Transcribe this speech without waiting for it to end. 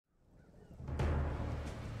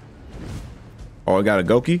Oh, I got a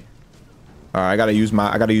Goki. All right, I gotta use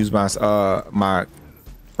my my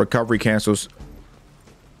recovery cancels.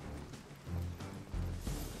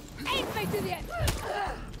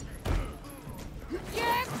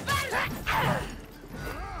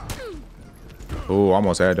 Oh,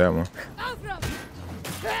 almost had that one.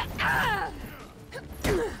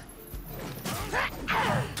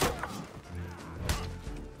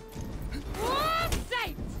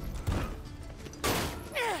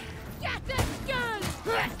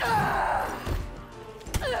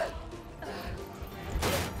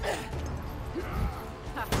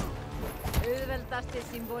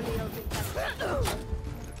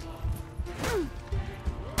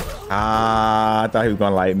 Ah, I thought he was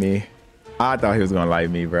gonna light me. I thought he was gonna light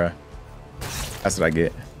me, bro. That's what I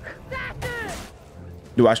get.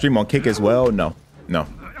 Do I stream on Kick as well? No, no.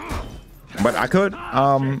 But I could.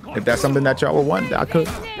 If that's something that y'all would want, I could.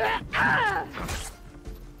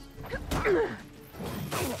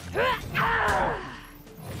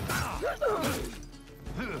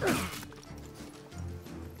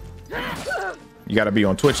 You gotta be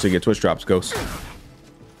on Twitch to get Twitch drops, Ghost.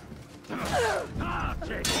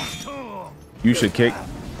 You should Kick.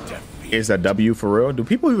 Is a W for real? Do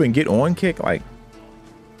people even get on Kick? Like,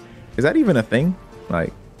 is that even a thing?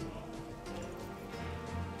 Like,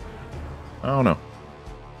 I don't know.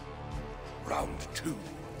 Round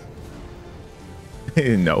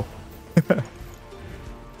 2. No.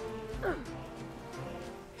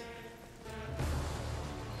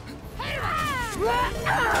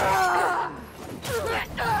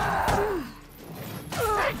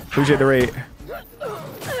 Appreciate the raid.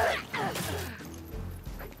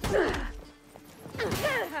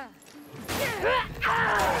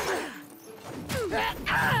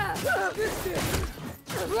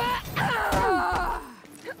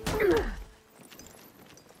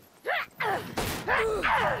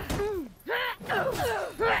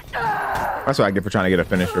 That's what I get for trying to get a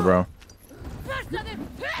finisher, bro.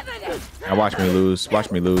 Now watch me lose.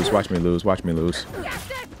 Watch me lose. Watch me lose. Watch me lose.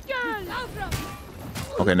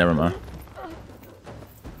 Okay, never mind.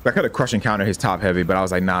 I could have crush and counter his top heavy, but I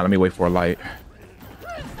was like, nah, let me wait for a light.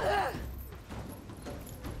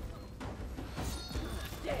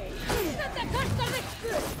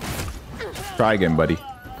 Try again, buddy.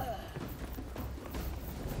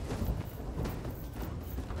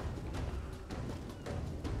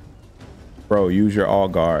 Bro, use your all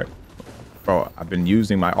guard. Bro, I've been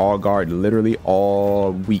using my all guard literally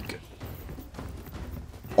all week.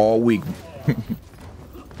 All week.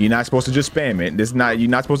 You're not supposed to just spam it. You're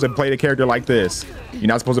not supposed to play the character like this. You're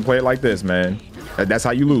not supposed to play it like this, man. That's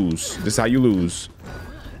how you lose. This is how you lose.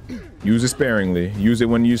 Use it sparingly. Use it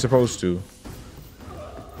when you're supposed to.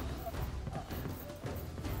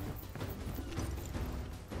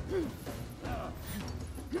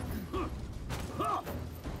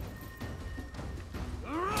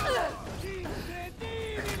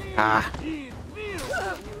 Ah.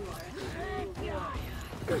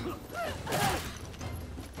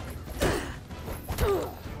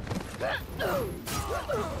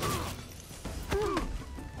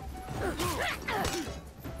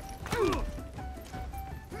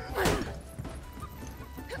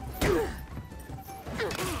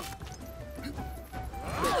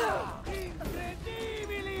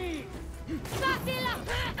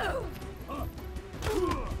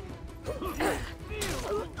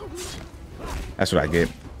 That's what I get.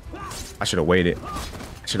 I should have waited.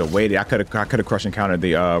 I should have waited. I could have crushed and countered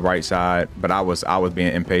the right side, but I was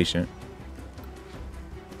being impatient.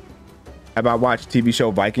 Have I watched TV show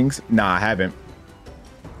Vikings? Nah, I haven't.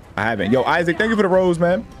 I haven't. Yo, Isaac, thank you for the rose,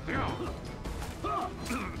 man.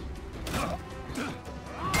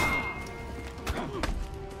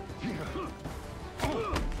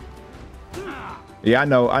 Yeah, I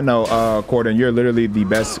know, Corden, you're literally the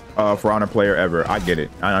best For Honor player ever. I get it.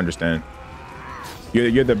 I understand.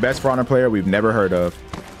 You're the best For Honor player we've never heard of.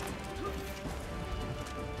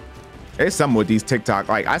 It's something with these TikTok.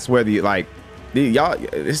 Like, I swear, y'all,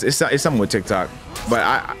 it's something with TikTok.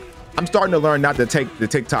 But I'm starting to learn not to take the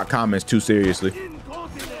TikTok comments too seriously.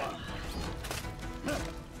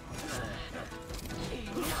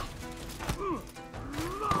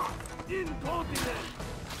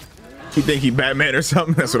 You think he Batman or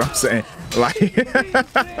something? That's what I'm saying. Like,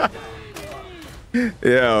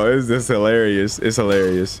 yo, it's just hilarious. It's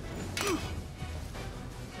hilarious.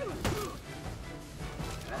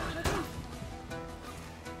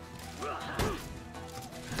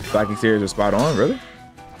 Viking series are spot on, really?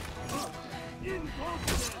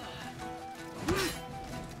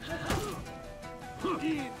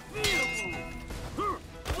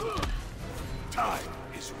 Time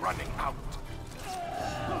is running out.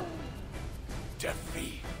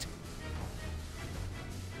 defeat.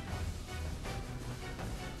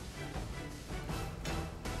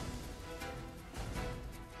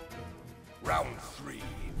 Round 3.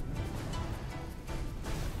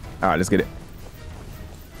 All right, let's get it.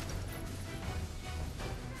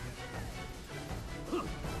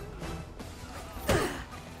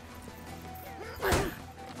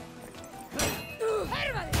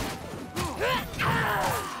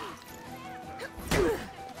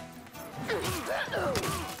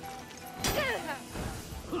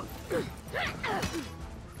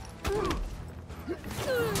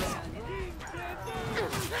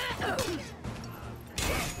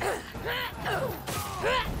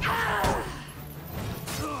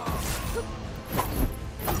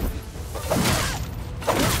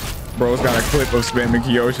 Bro's got a clip of spamming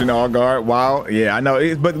Kyoshin all guard. Wow. Yeah, I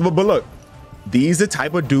know. But look, these the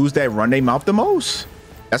type of dudes that run their mouth the most.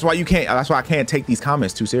 That's why you can't. That's why I can't take these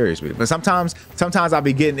comments too seriously. But sometimes I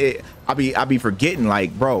be getting it. I be forgetting.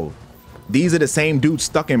 Like, bro, these are the same dudes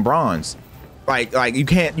stuck in bronze. Like you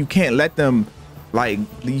can't let them. Like,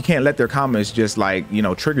 you can't let their comments just, like, you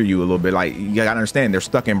know, trigger you a little bit. Like, you gotta understand they're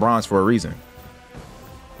stuck in bronze for a reason.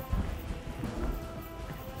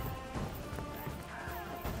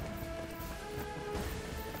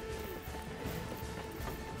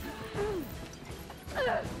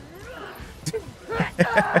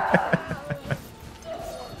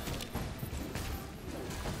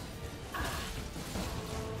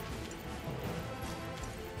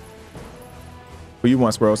 Who you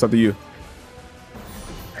want, bro? It's up to you.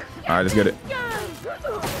 All right, let's get it.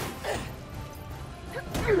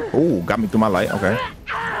 Oh, got me through my light. Okay.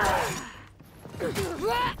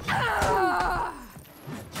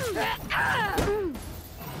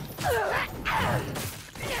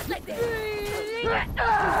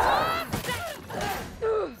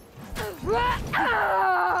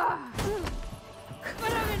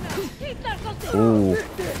 Ooh.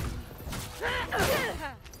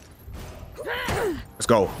 Let's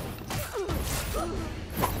go.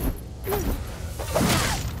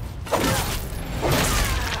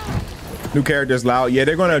 New characters loud. Yeah,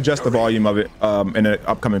 they're going to adjust the volume of it in an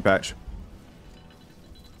upcoming patch.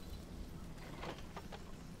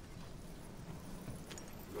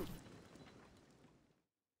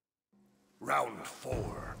 Round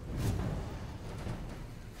 4.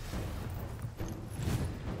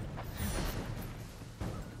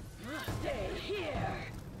 Stay here.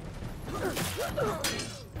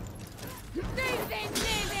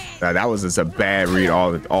 That was just a bad read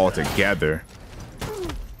all together.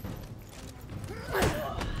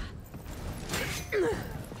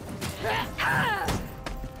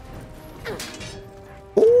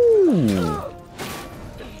 Ooh.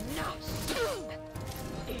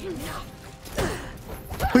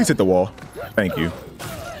 Please hit the wall. Thank you.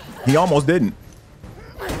 He almost didn't.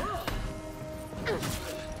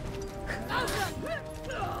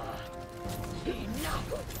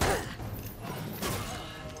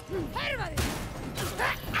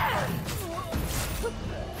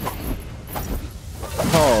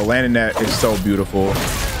 Oh, landing that is so beautiful.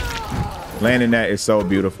 Landing that is so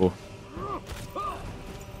beautiful.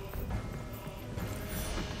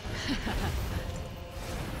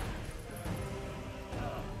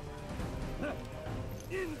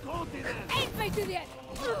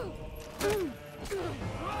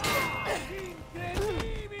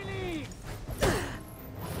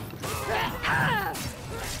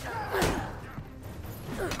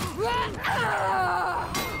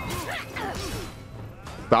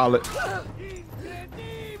 Solid.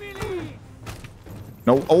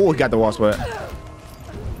 No. Oh, he got the wall sweat.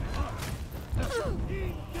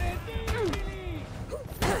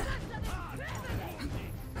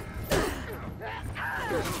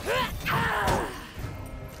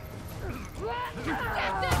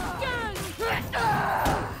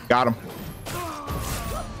 Got him.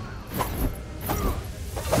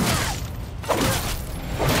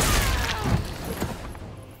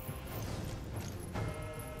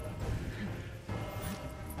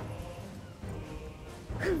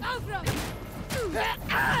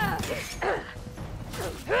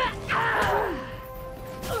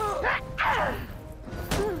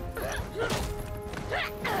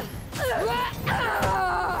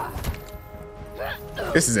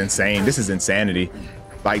 This is insane. This is insanity.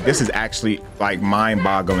 Like, this is actually like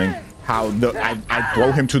mind-boggling how I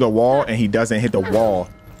throw him to the wall and he doesn't hit the wall.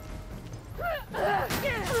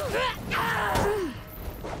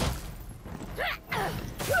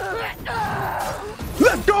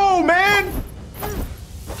 Let's go, man.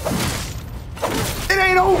 It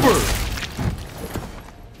ain't over.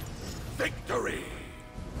 Victory.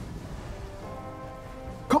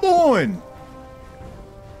 Come on.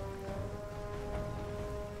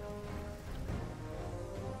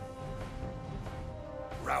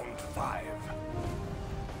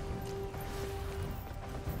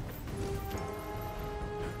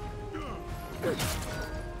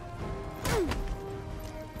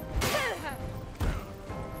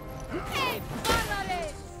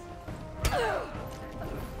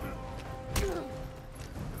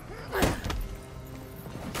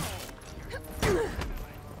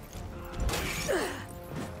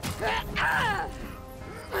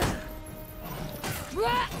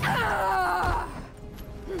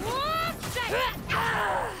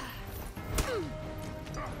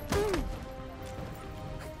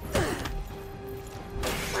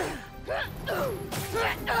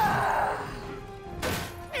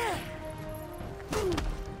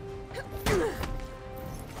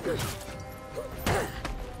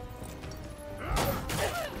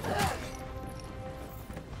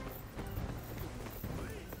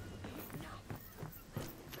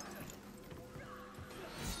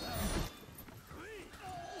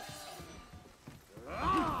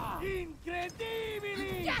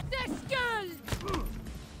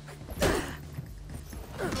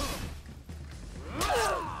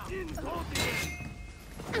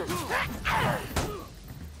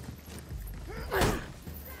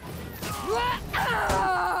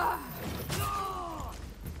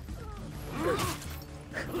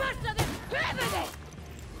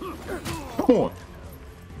 Come on.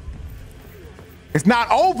 It's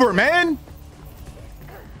not over, man.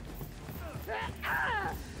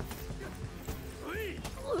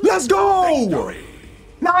 Let's go.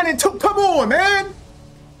 9 and 2. Come on, man.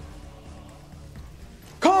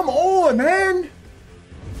 Come on, man.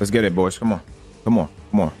 Let's get it, boys. Come on. Come on.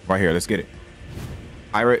 Come on. Right here. Let's get it.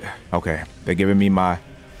 Pirate. Okay. They're giving me my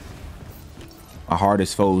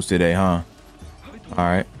hardest foes today, huh? All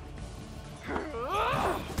right.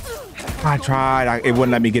 I tried. It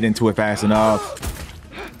wouldn't let me get into it fast enough.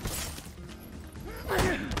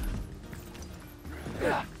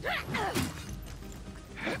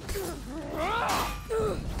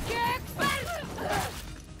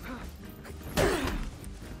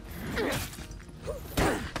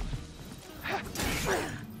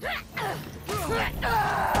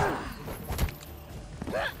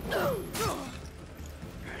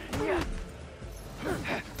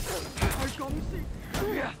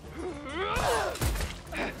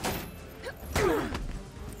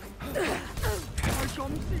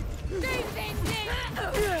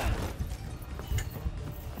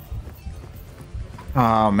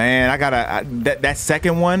 Oh man, I gotta that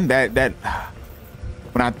second one that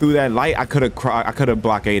when I threw that light, I could have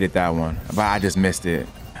blockaded that one, but I just missed it.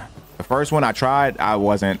 The first one I tried,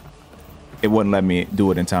 it wouldn't let me do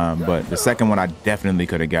it in time, but the second one I definitely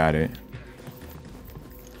could have got it.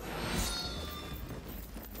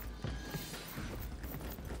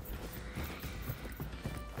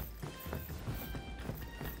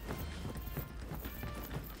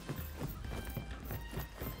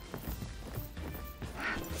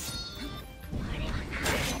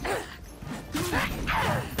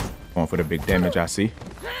 Going for the big damage, I see.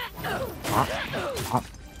 Pop, pop,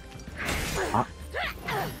 pop,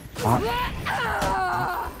 pop,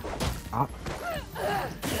 pop,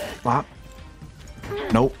 pop.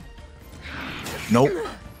 Nope. Nope.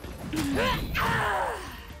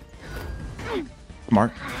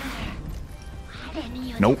 Smart.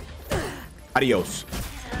 Nope. Adios.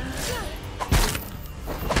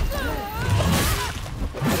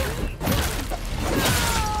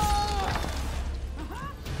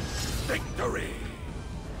 Victory!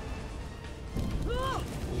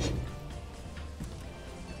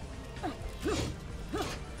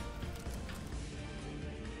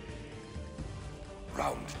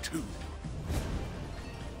 Round 2.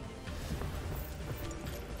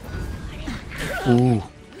 Ooh.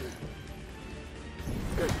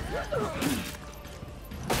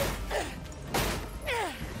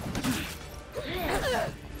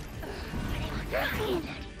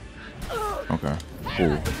 Okay.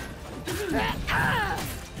 Ooh.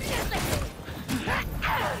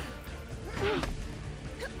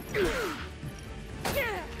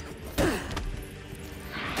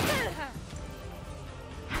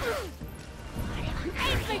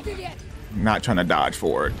 Not trying to dodge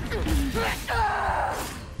for it.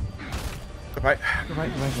 Right.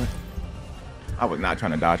 I was not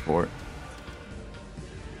trying to dodge for it.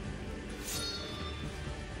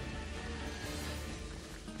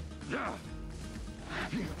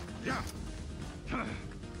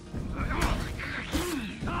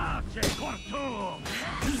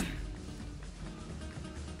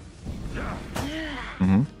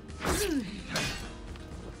 Mm-hmm.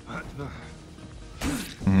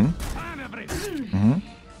 Mm-hmm. Mm-hmm.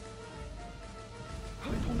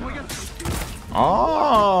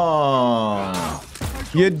 Oh,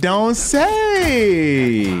 you don't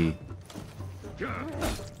say.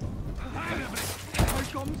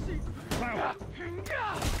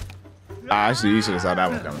 Actually, you should have saw that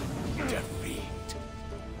one coming. Defeat.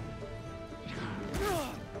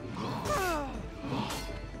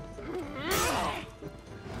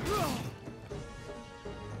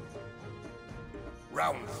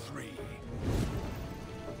 Round 3.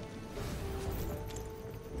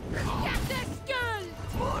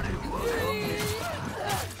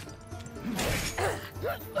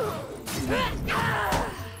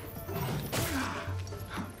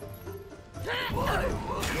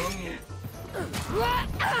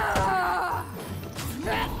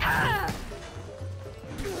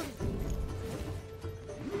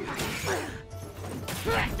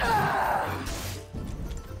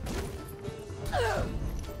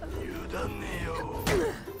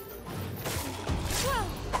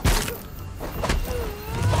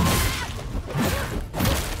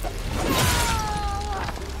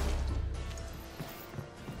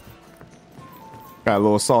 Got a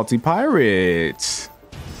little salty pirate.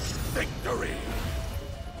 Victory.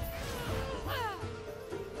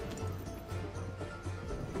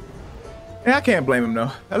 Yeah, I can't blame him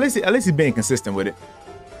though. At least he's being consistent with it.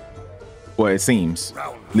 Well, it seems.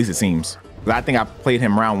 At least it seems. I think I played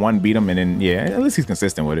him round 1, beat him, and then yeah, at least he's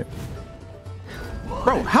consistent with it.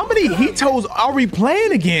 Bro, how many Hitos are we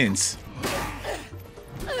playing against?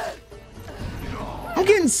 I'm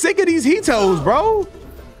getting sick of these Hitos, bro.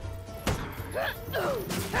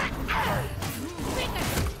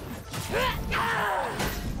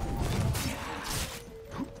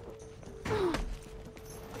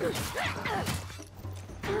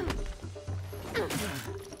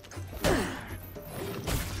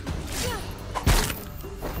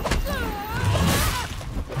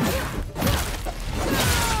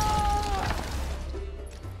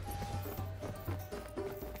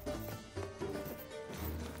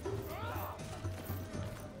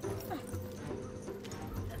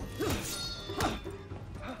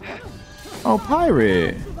 Oh,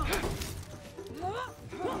 pirate.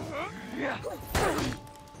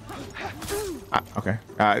 Okay.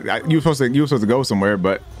 You were supposed to go somewhere,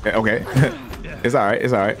 but okay. It's all right.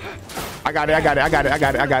 It's all right. I got it. I got it. I got it. I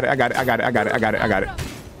got it. I got it. I got it. I got it. I got it. I got it. I got it.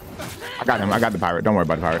 I got him. I got the pirate. Don't worry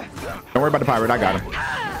about the pirate. Don't worry about the pirate. I got him.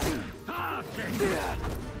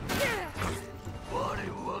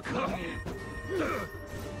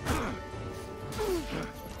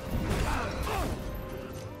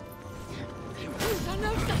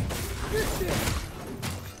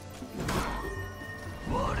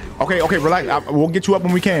 Okay, okay, relax. We'll get you up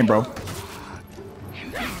when we can, bro.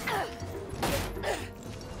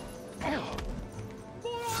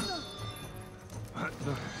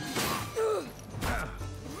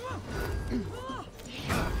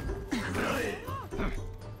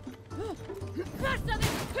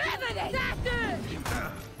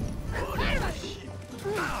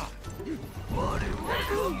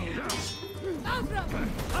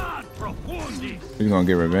 He's gonna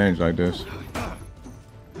get revenge like this.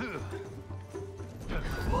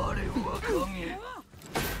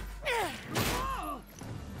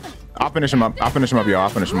 I'll finish him up. I'll finish him up, y'all. I'll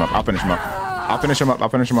finish him up. I'll finish him up. I'll finish him up. I'll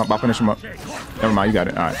finish him up. I'll finish him up. Never mind. You got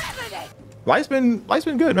it. All right. Life's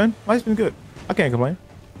been good, man. Life's been good. I can't complain.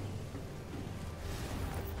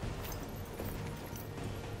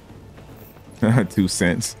 $2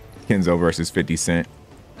 cents. Kenzo versus 50 Cent.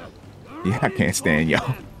 Yeah, I can't stand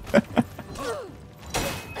y'all.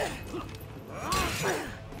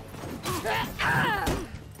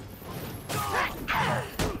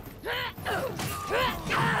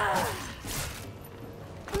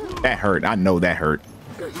 That hurt. I know that hurt.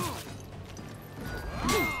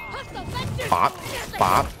 Bop,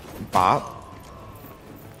 bop, bop.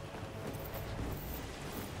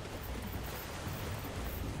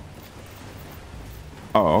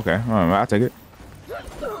 Oh, okay. All right, I'll take it.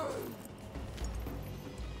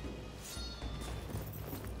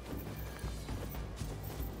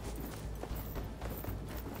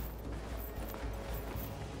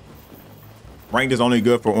 Ranked is only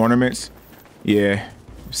good for ornaments. Yeah.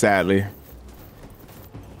 Sadly,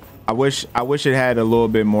 I wish it had a little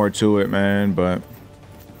bit more to it, man. But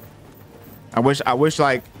I wish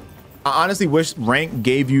like I honestly wish rank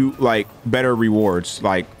gave you like better rewards,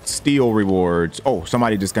 like steel rewards. Oh,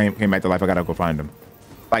 somebody just came back to life. I gotta go find them.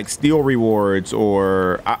 Like steel rewards,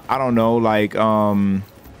 or I don't know, like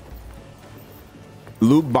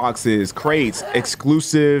loot boxes, crates,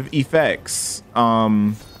 exclusive effects,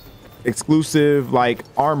 exclusive like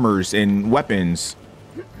armors and weapons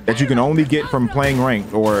that you can only get from playing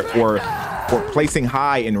ranked or placing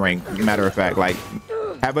high in rank. Matter of fact, like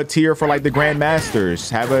have a tier for like the grandmasters,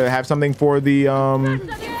 have something for the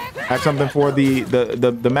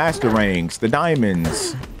the master ranks, the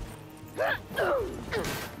diamonds.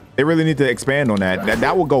 They really need to expand on that.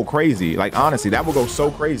 That will go crazy. Like, honestly, that will go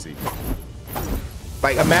so crazy.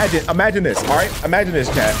 Like, imagine this, all right? Imagine this,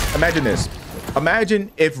 chat. Imagine this.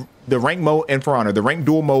 Imagine if the rank mode in For Honor, the rank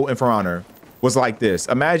duel mode in For Honor was like this.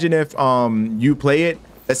 Imagine if you play it,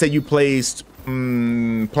 let's say you placed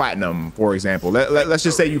platinum, for example. Let's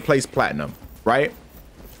just say you placed platinum, right?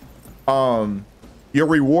 Your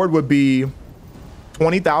reward would be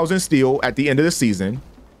 20,000 steel at the end of the season,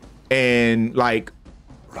 and like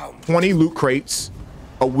 20 loot crates,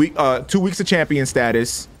 a week, 2 weeks of champion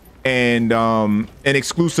status, and an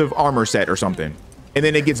exclusive armor set or something. And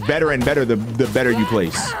then it gets better and better the better you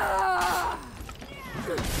place.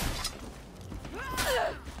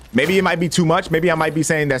 Maybe it might be too much. Maybe I might be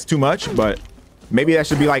saying that's too much, but maybe that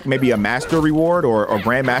should be like maybe a master reward or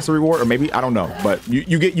grand master reward, or maybe I don't know. But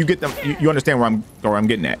you get them. You understand where I'm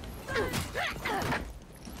getting at.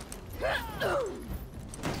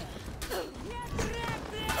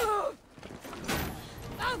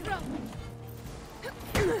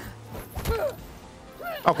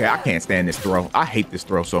 Okay, I can't stand this throw. I hate this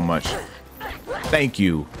throw so much. Thank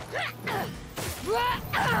you.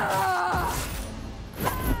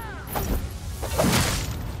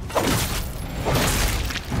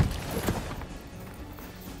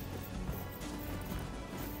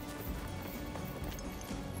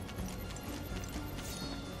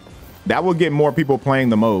 That will get more people playing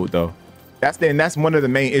the mode, though. That's one of the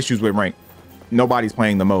main issues with rank. Nobody's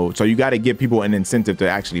playing the mode, so you got to give people an incentive to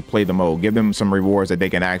actually play the mode. Give them some rewards that they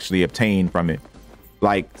can actually obtain from it,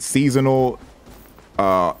 like seasonal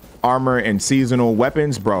armor and seasonal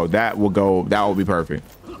weapons, bro. That will be perfect.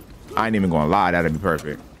 I ain't even gonna lie, that'd be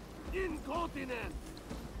perfect.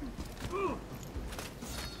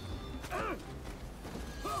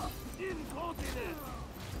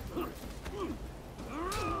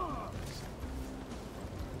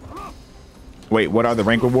 Wait, what are the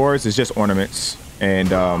rank rewards? It's just ornaments and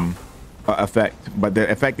effect, but the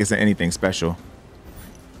effect isn't anything special.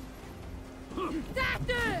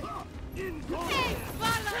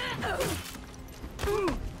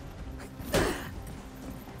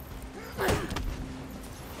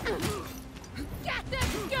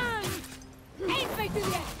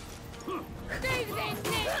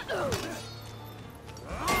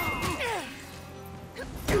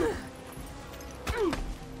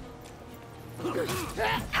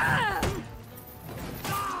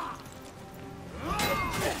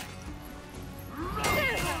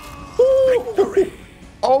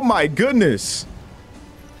 Oh my goodness.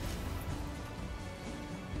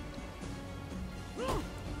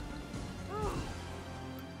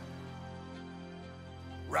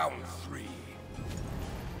 Round 3.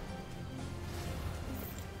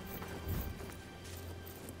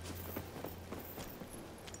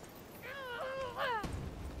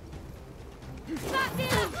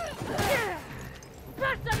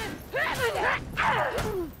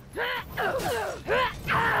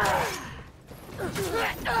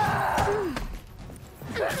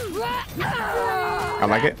 I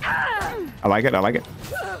like it. I like it. I like it.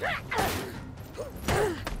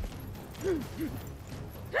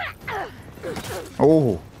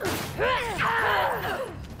 Oh.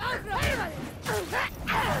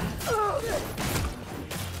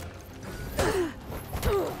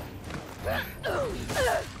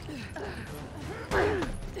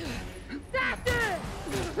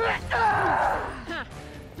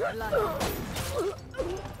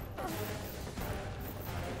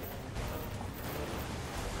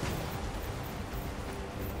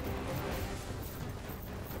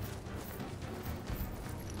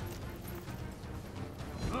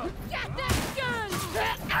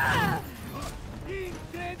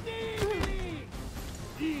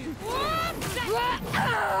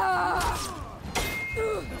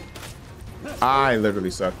 I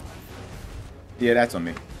literally suck. Yeah, that's on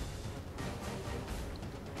me.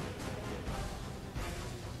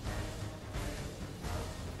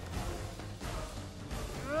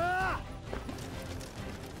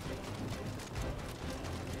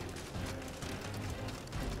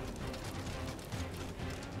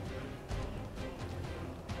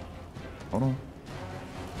 Hold on.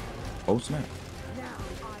 Oh, snap.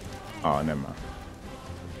 Oh, never mind.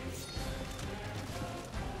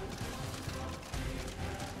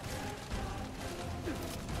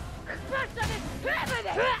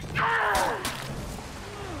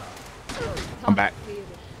 I'm back.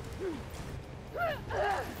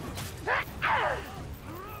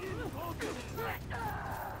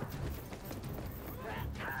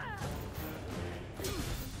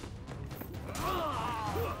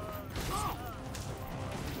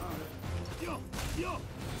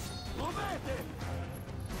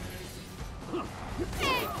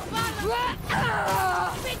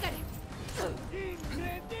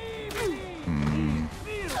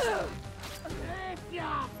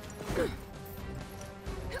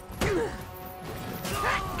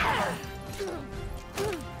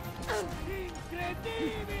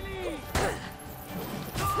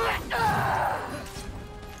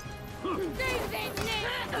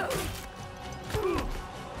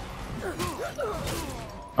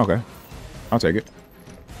 Okay, I'll take it.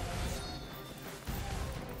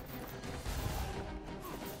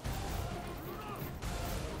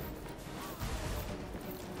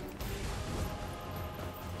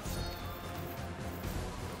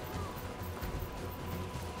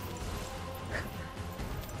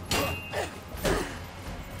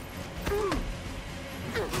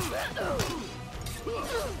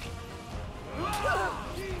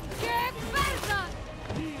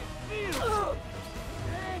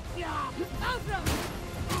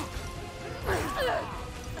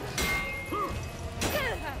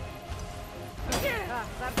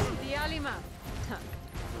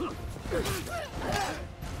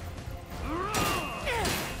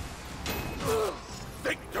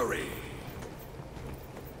 Victory!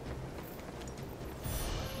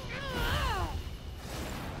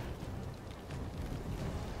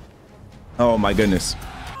 Oh my goodness.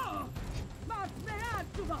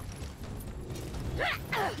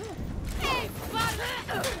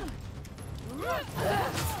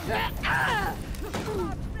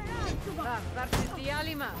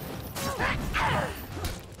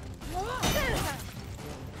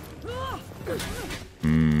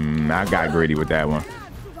 I got greedy with that one.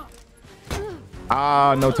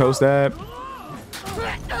 Ah, no toe stab.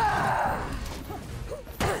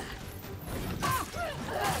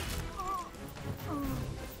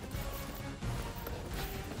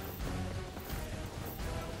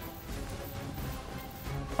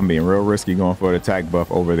 I'm being real risky going for the attack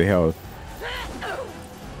buff over the health.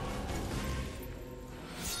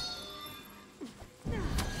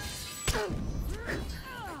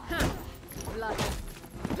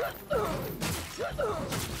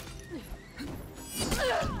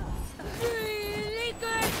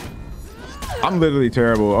 I'm literally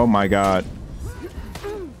terrible. Oh my god.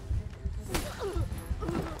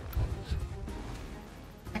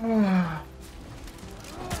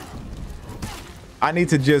 I need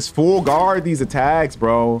to just full guard these attacks,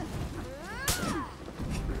 bro.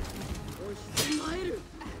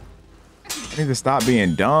 I need to stop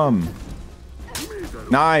being dumb.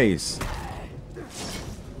 Nice.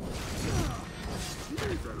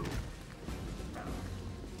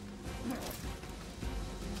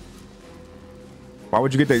 Why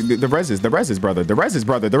would you get the reses? The reses, brother. The reses,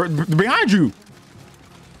 brother. They're behind you.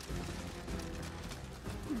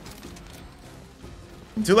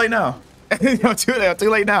 Too late now. No, too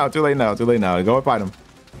late now. Too late now. Too late now. Go and fight him.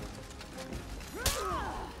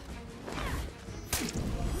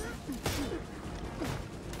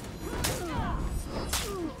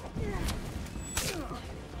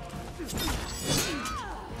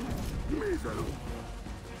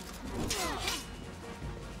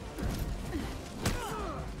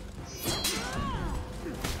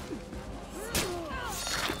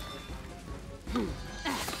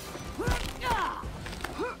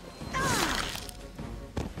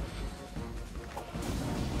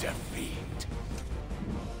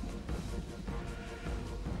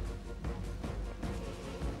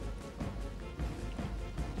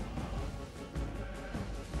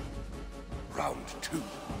 Round two.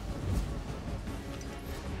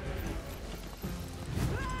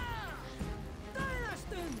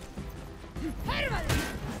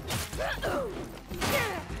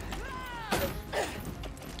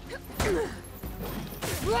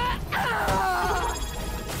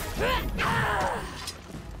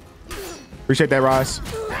 Appreciate that, Ross.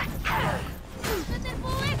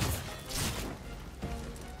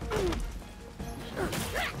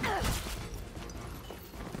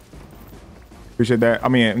 Appreciate that. I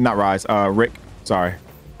mean, not Rise. Rick. Sorry.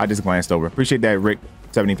 I just glanced over. Appreciate that, Rick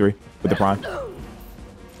 73 with the prime.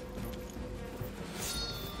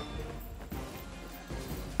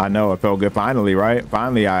 I know. It felt good. Finally, right?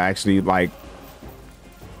 Finally, I actually like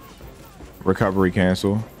recovery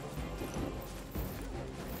cancel.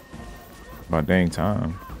 About dang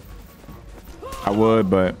time. I would,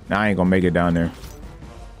 but I ain't gonna make it down there.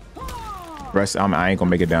 I ain't gonna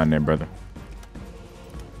make it down there, brother.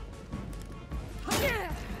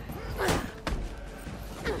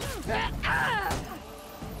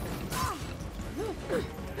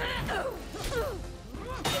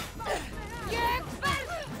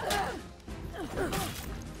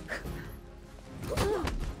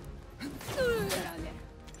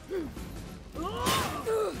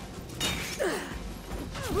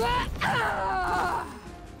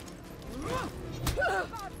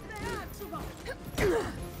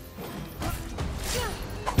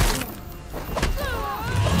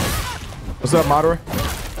 What's up, Madara?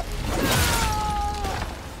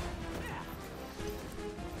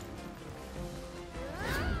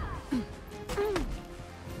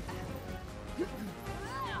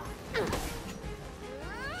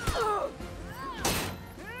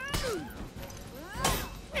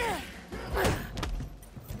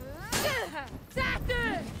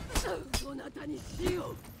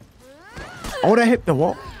 Oh, that hit the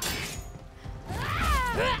wall.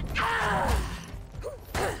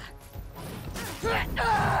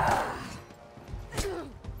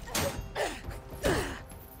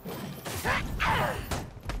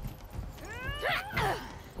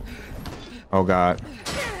 Oh God.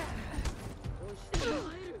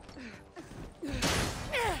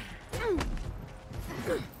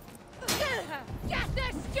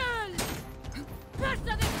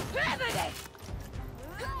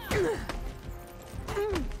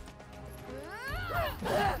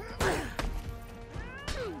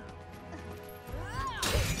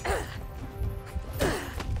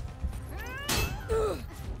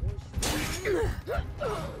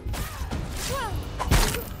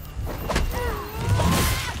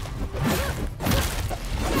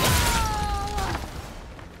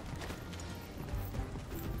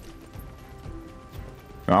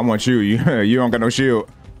 I want you. You don't got no shield.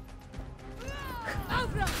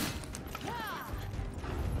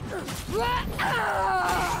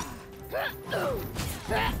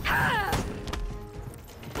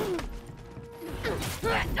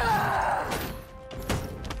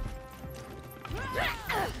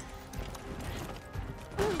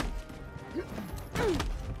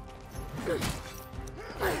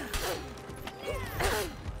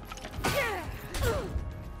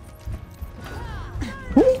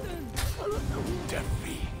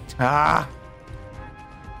 Ah.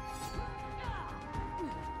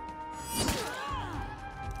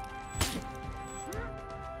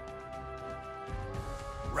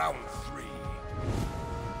 Round 3.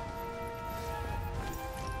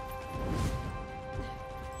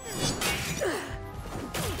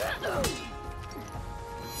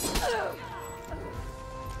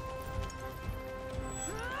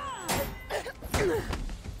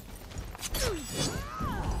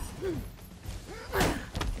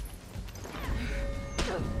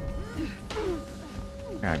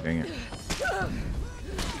 God dang it.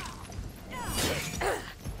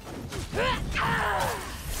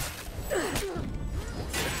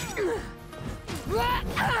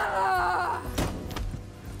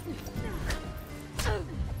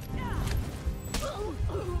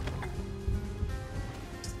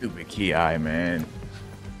 Stupid Ki, man.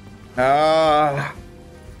 Ah.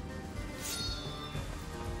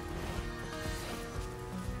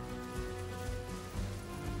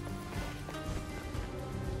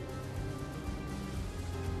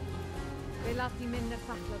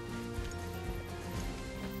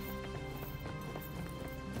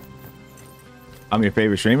 I'm your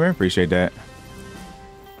favorite streamer. Appreciate that.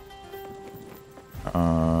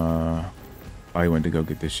 Oh, he went to go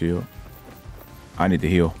get this shield. I need to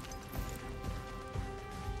heal.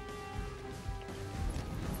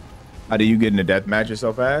 How do you get in a death match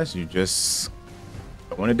so fast? You just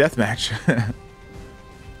go in a death match.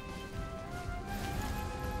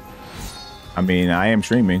 I mean, I am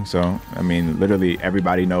streaming, so I mean, literally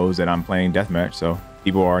everybody knows that I'm playing deathmatch, so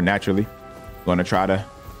people are naturally going to try to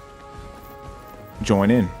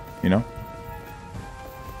join in, you know?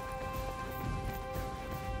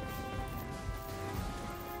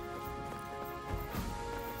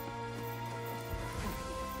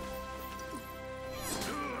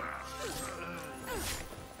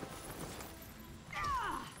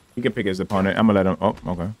 He can pick his opponent. I'm gonna let him. Oh,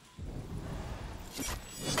 okay.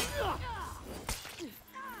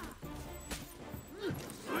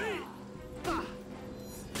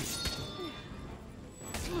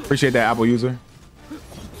 Appreciate that, Apple user.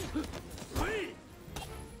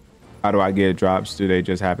 How do I get drops? Do they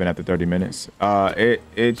just happen after 30 minutes?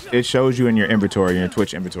 It shows you in your inventory, in your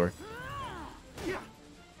Twitch inventory.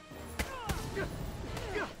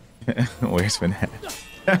 Where's Finette?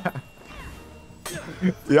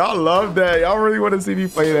 Y'all love that. Y'all really want to see me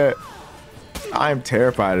play that. I am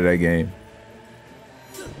terrified of that game.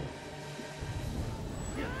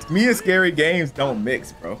 Me and scary games don't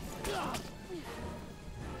mix, bro.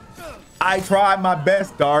 I tried my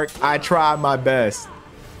best, Dark. I tried my best.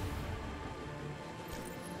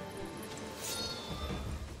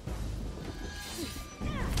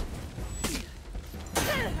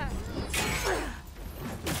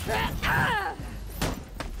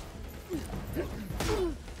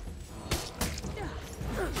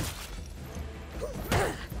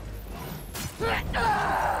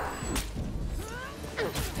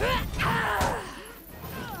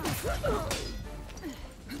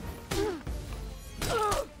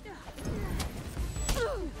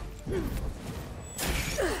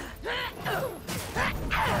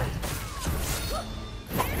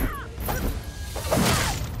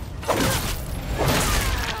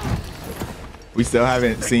 We still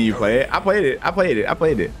haven't seen you play it. I played it. I played it. I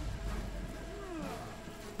played it.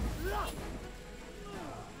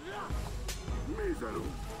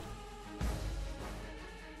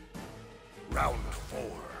 Round 4.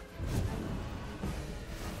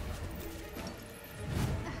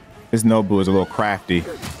 This Nobu is a little crafty.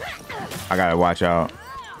 I gotta watch out.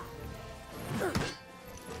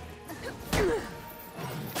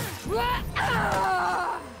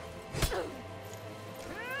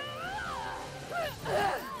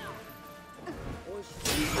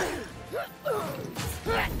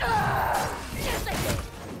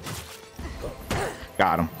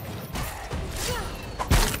 Got him.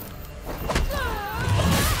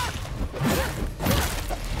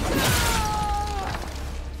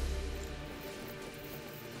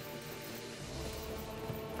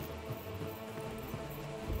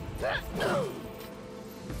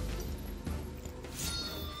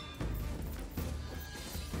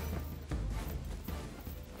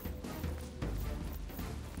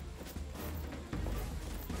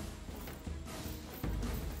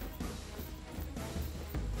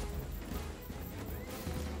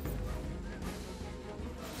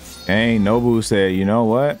 Dang, Nobu said, you know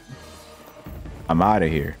what? I'm out of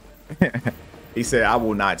here. He said, I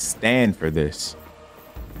will not stand for this.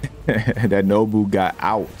 That Nobu got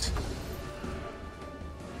out.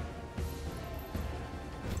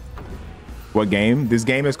 What game? This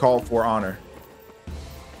game is called For Honor.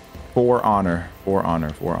 For Honor. For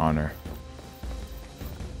Honor. For Honor.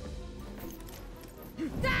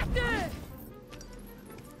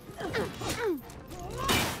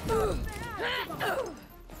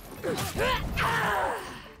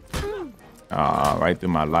 Right through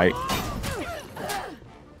my light.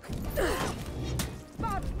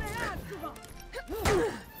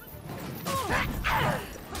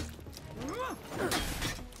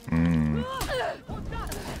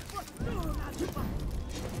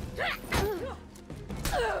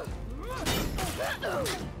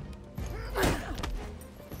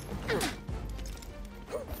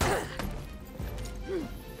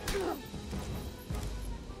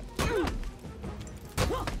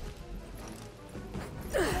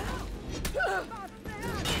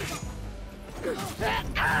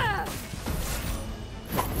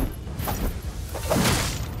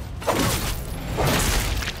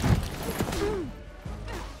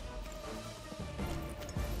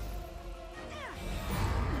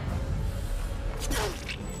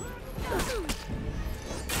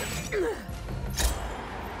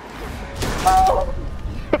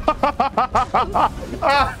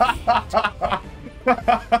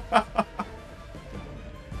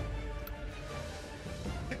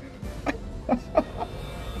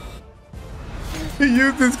 He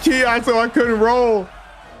used his key so I couldn't roll.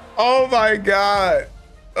 Oh my god.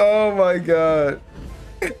 Oh my god.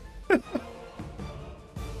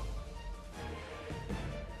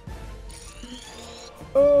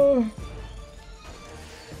 Oh.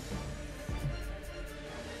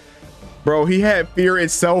 Bro, he had fear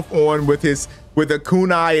itself on with a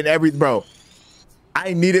kunai and everything, bro.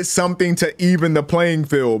 I needed something to even the playing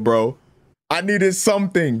field, bro. I needed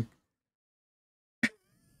something.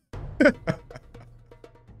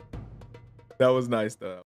 That was nice though.